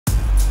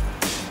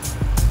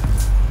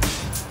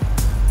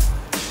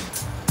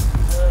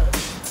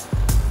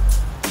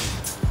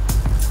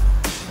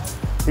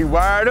He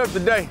wired up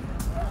today.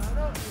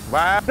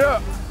 Wired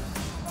up.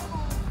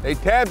 They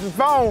tapped his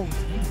phone.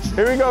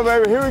 Here we go,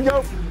 baby, here we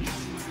go.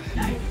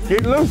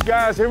 Get loose,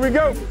 guys, here we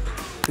go.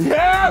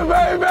 Yeah,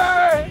 baby!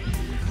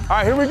 All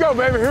right, here we go,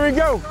 baby, here we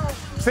go.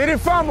 City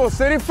fumble,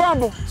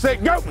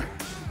 set, go.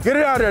 Get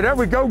it out of there, there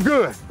we go,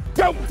 good.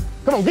 Go,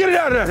 come on, get it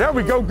out of there, there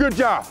we go, good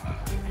job.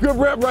 Good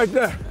rep right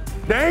there.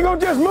 They ain't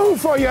gonna just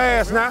move for your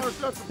ass now.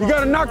 You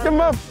gotta knock them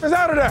motherfuckers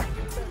out of there.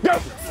 Go,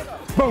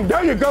 boom,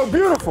 there you go,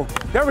 beautiful.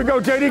 There we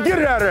go, JD, get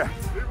it out of there.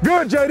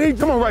 Good, JD,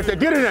 come on right there,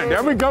 get it in.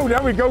 There we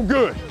go,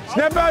 good.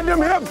 Snap out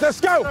them hips, let's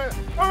go.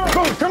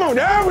 Boom, come on,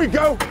 there we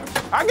go.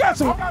 I got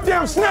some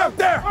damn snap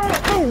there.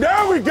 Boom,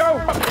 there we go.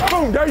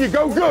 Boom, there you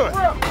go, good.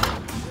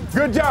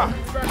 Good job.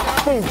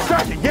 Boom,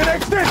 second, get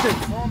extension.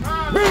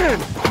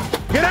 Bend.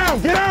 Get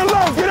down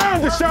low, get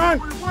down, Deshaun.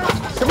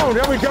 Come on,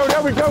 there we go,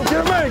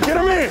 get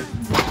him in.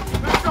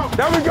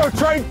 There we go,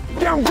 Trey.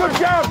 Damn, good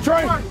job,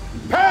 Trey.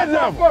 Pad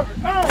level.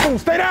 Boom,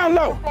 stay down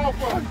low.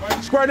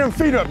 Square them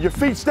feet up, your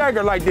feet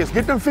stagger like this.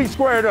 Get them feet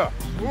squared up.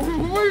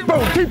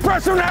 Boom, keep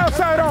pressing on the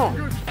outside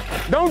arm.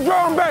 Don't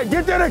draw them back,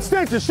 get that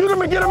extension. Shoot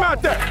him and get him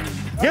out there.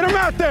 Get him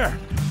out there.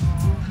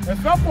 At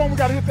some point, we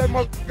gotta hit that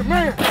motherfucking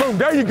man. Boom,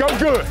 there you go,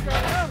 good.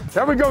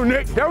 There we go,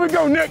 Nick. There we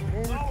go, Nick.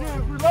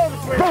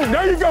 Boom,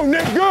 there you go,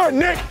 Nick. Good,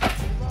 Nick.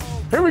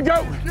 Here we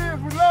go.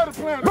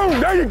 Boom,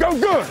 there you go,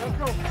 good.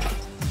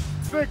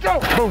 Let's go.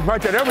 Boom,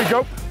 right there, there we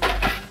go.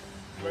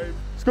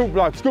 Scoop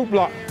block, scoop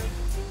block.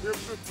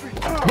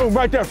 Boom,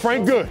 right there,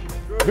 Frank, good.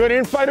 Good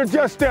in-flight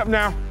adjust step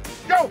now.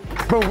 Go.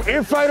 Boom,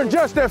 in-flight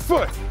adjust that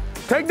foot.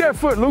 Take that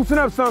foot, loosen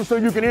up some so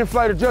you can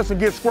in-flight adjust and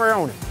get square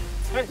on it.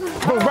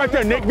 Boom, right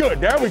there, Nick, good.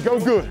 There we go,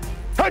 good.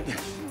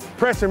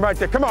 Pressing right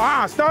there. Come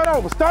on, start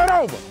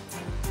over.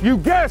 You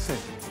guessing.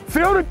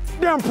 Feel the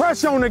damn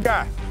pressure on the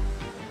guy.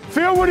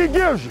 Feel what he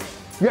gives you.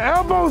 Your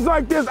elbows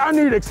like this, I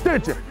need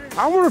extension.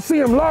 I want to see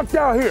him locked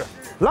out here.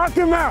 Lock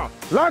him out.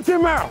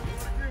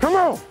 Come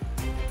on.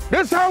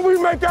 This is how we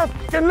make our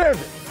fucking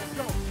living.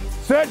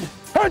 Set,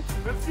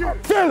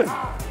 feel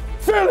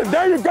it.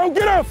 There you go,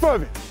 get off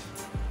of it.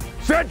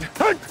 Set,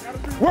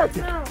 work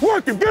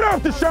it, get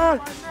off, Deshaun.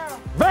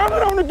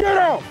 Valid on the get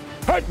off.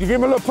 You give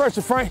him a little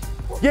pressure, Frank.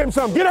 Give him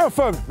something, get off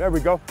of him. There we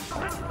go.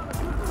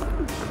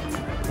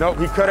 Nope,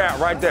 he cut out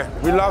right there.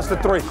 We lost the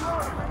 3.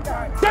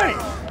 Dang!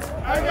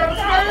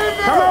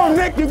 Come on,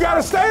 Nick, you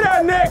gotta stay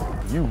there, Nick.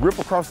 You rip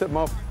across that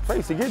motherfucker's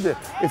face to get there.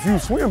 If you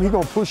swim, he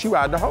gonna push you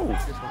out the hole.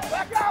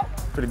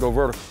 Pretty go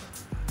vertical.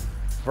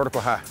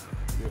 Vertical high,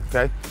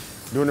 okay?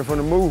 Doing it from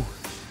the move.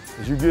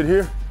 As you get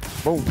here,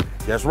 boom,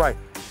 that's right.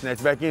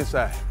 Snatch back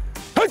inside.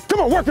 Hey,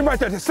 come on, working right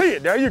there to see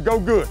it. There you go,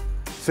 good.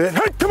 Sit,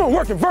 hey, come on,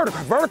 working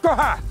vertical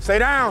high. Stay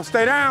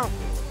down.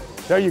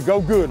 There you go,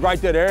 good,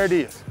 right there it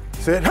is.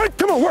 Sit, hey,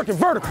 come on, working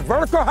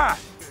vertical high.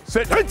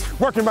 Sit, hey,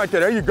 working right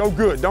there you go,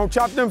 good. Don't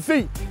chop them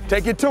feet,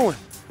 take it to him.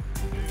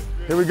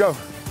 Here we go.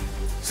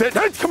 Sit,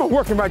 hey, come on,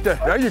 working right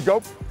there you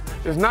go.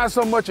 It's not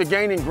so much of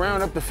gaining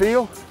ground up the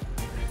field,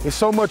 it's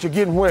so much of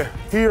getting where?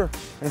 Here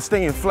and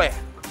staying flat.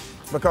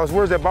 Because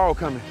where's that ball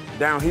coming?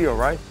 Downhill,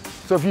 right?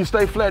 So if you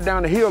stay flat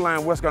down the hill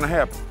line, what's gonna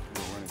happen?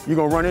 You're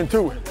gonna run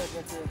into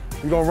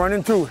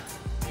it.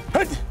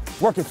 Hey,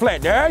 working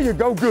flat, there you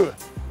go, good.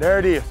 There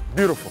it is,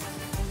 beautiful.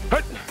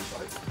 Hey.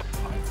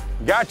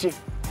 Got you,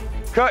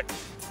 cut.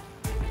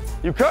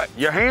 You cut,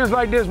 your hands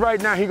like this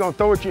right now, he gonna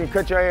throw at you and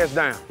cut your ass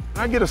down.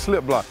 I get a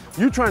slip block.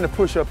 You trying to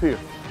push up here,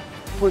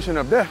 pushing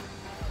up there.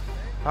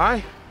 All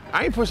right,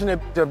 I ain't pushing that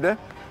up there.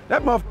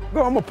 That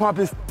motherfucker, I'm gonna pump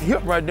his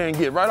hip right there and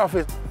get right off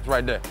his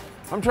right there.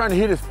 I'm trying to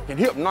hit his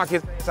hip, knock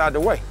his out of the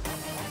way.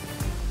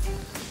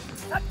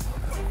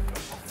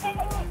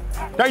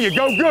 There you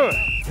go,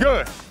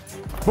 good.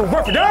 Boom,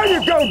 work it, there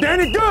you go,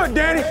 Danny, good,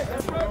 Danny.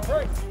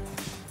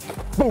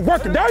 Boom,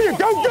 work it, there you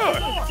go,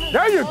 good.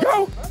 There you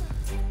go.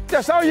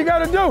 That's all you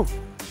gotta do.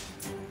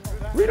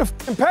 Read the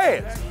f***ing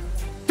pads.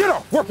 Get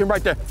off, working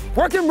right there.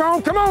 Working,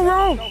 Rome, come on,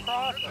 Rome.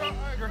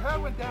 Your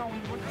head went down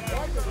when you went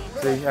to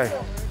the See, hey.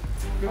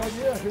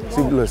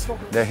 See, listen,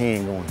 that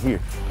hand going here.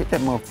 Hit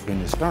that motherfucker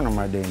in the sternum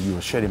right there and you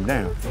will shut him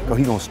down. Because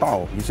he gonna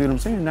stall. You see what I'm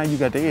saying? Now you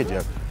got the edge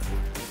up.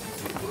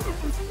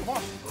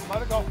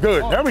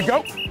 Good, there we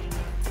go.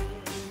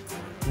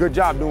 Good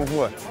job doing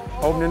what?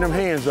 Opening them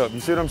hands up. You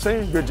see what I'm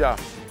saying? Good job.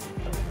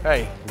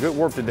 Hey, good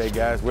work today,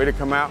 guys. Way to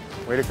come out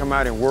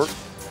and work.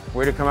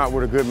 Way to come out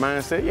with a good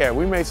mindset. Yeah,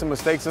 we made some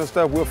mistakes and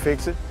stuff. We'll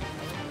fix it.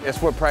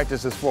 That's what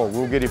practice is for.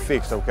 We'll get it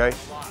fixed, okay?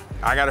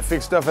 I got to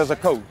fix stuff as a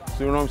coach.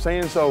 See what I'm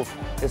saying? So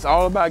it's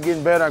all about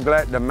getting better. I'm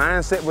glad the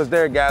mindset was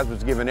there. Guys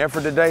was giving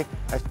effort today.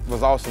 That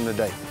was awesome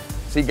today.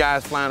 See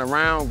guys flying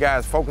around,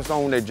 guys focus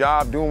on their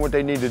job, doing what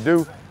they need to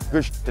do.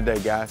 Good today,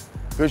 guys.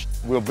 Good.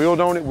 We'll build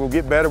on it. We'll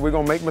get better. We're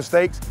going to make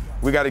mistakes.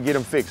 We got to get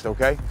them fixed,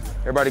 okay?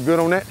 Everybody good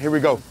on that? Here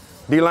we go.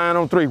 D-line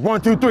on 3.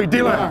 1, 2, 3,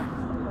 D-line.